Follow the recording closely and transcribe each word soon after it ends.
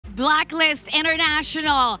Blacklist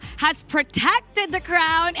International has protected the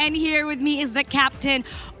crown, and here with me is the captain.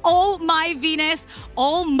 Oh my Venus,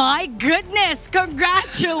 oh my goodness,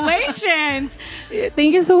 congratulations.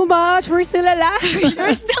 Thank you so much. We're still alive.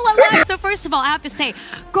 You're still alive. So first of all, I have to say,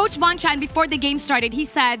 Coach Bonchan, before the game started, he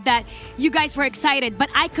said that you guys were excited, but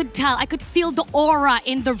I could tell, I could feel the aura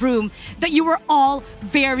in the room that you were all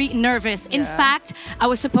very nervous. In fact, I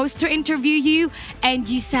was supposed to interview you and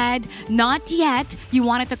you said, not yet. You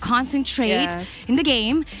wanted to concentrate in the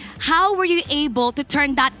game. How were you able to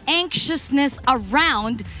turn that anxiousness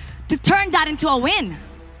around to turn that into a win?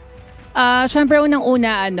 Syempre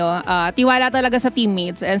unang-una tiwala talaga sa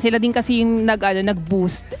teammates, and sila din kasi yung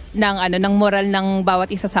nag-boost ng moral ng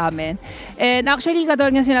bawat isa sa amin. And actually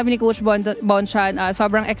katulad nga sinabi ni Coach Bonchan,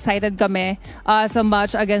 sobrang excited kami sa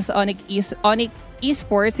match against Onyx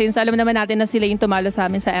Esports, since alam naman natin na sila yung tumalo sa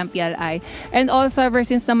amin sa MPLI. And also ever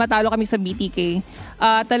since na matalo kami sa BTK,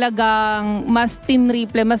 talagang mas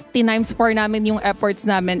tinriple, mas tinimes 4 namin yung efforts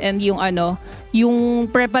namin and yung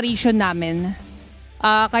preparation namin.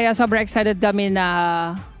 Kaya sobrang excited kami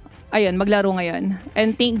na maglaro ngayon.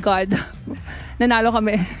 And thank God, nanalo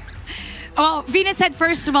kami. Oh, Venus said,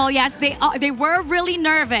 first of all, yes, they were really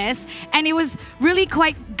nervous, and it was really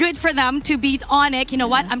quite good for them to beat Onyx. You know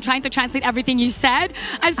what? I'm trying to translate everything you said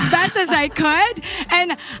as best as I could.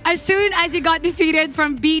 And as soon as you got defeated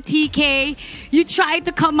from BTK, you tried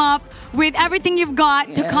to come up with everything you've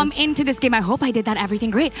got to come into this game. I hope I did that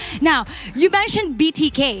everything great. Now, you mentioned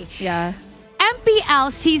BTK. Yeah.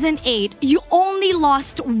 MPL Season 8, you only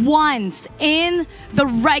lost once in the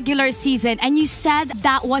regular season, and you said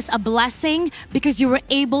that was a blessing because you were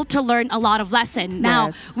able to learn a lot of lessons.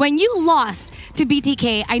 Now, when you lost to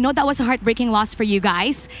BTK, I know that was a heartbreaking loss for you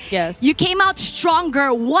guys. Yes. You came out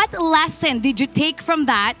stronger. What lesson did you take from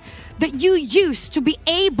that you used to be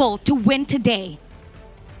able to win today?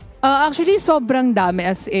 Actually, sobrang dami,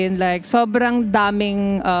 as in like sobrang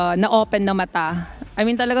daming na-open na mata. I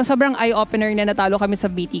mean, talagang sobrang eye-opener na natalo kami sa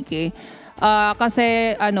BTK.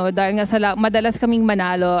 Kasi dahil nga madalas kaming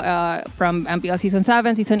manalo from MPL Season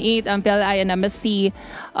 7, Season 8, MPLI, and MSC.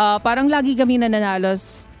 Parang lagi kami nananalo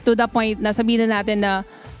to the point na sabihin na natin na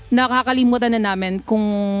nakakalimutan na namin kung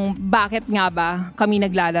bakit nga ba kami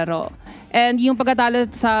naglalaro. And yung pagkatalo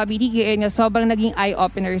sa BTK, sobrang naging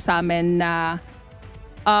eye-opener sa amin na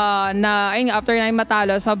after namin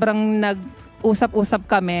matalo, sobrang usap-usap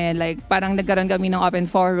kami, like parang nagkaroon kami ng open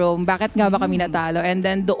forum, bakit nga ba kami natalo, and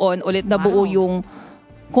then doon ulit nabuo yung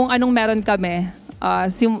kung anong meron kami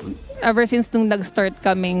ever since nung nag-start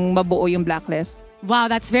kaming mabuo yung Blacklist. Wow,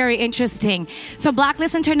 that's very interesting. So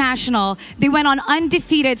Blacklist International, they went on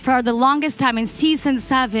undefeated for the longest time in Season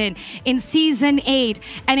 7, in Season 8,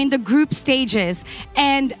 and in the group stages.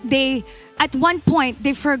 And at one point,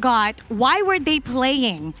 they forgot why were they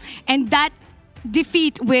playing, and that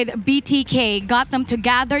defeat with BTK got them to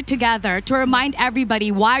gather together to remind everybody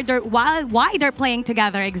why they're playing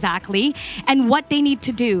together exactly, and what they need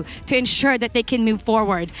to do to ensure that they can move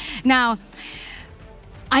forward. Now,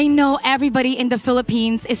 I know everybody in the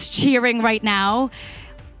Philippines is cheering right now.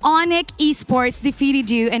 Onyx Esports defeated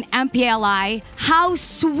you in MPLI. How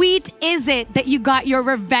sweet is it that you got your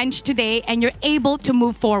revenge today and you're able to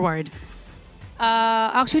move forward?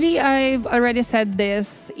 Actually, I've already said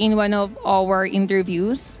this in one of our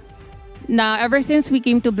interviews. Na ever since we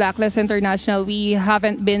came to Blacklist International, we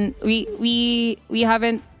haven't been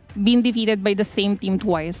defeated by the same team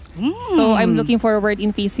twice. So I'm looking forward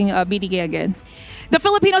in facing BTK again. The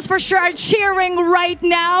Filipinos for sure are cheering right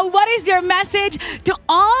now. What is your message to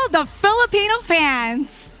all the Filipino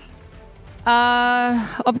fans?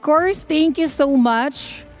 Of course, thank you so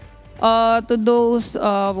much to those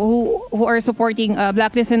who are supporting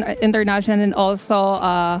Blacklist International, and also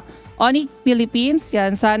Onyx Philippines.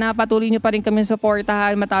 Yan, sana patuloy nyo pa rin kami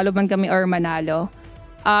suportahan, matalo man kami or manalo.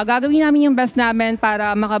 Gagawin namin yung best namin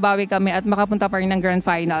para makabawi kami at makapunta pa rin ng Grand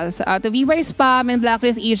Finals. To VY Spam and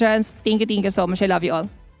Blacklist Asians, thank you so much. I love you all.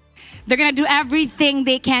 They're going to do everything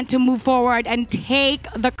they can to move forward and take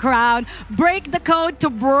the crown, break the code to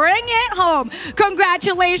bring it home.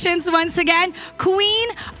 Congratulations once again, Queen.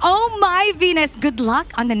 Oh my Venus. Good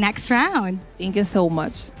luck on the next round. Thank you so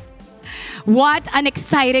much. What an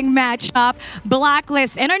exciting matchup.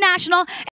 Blacklist International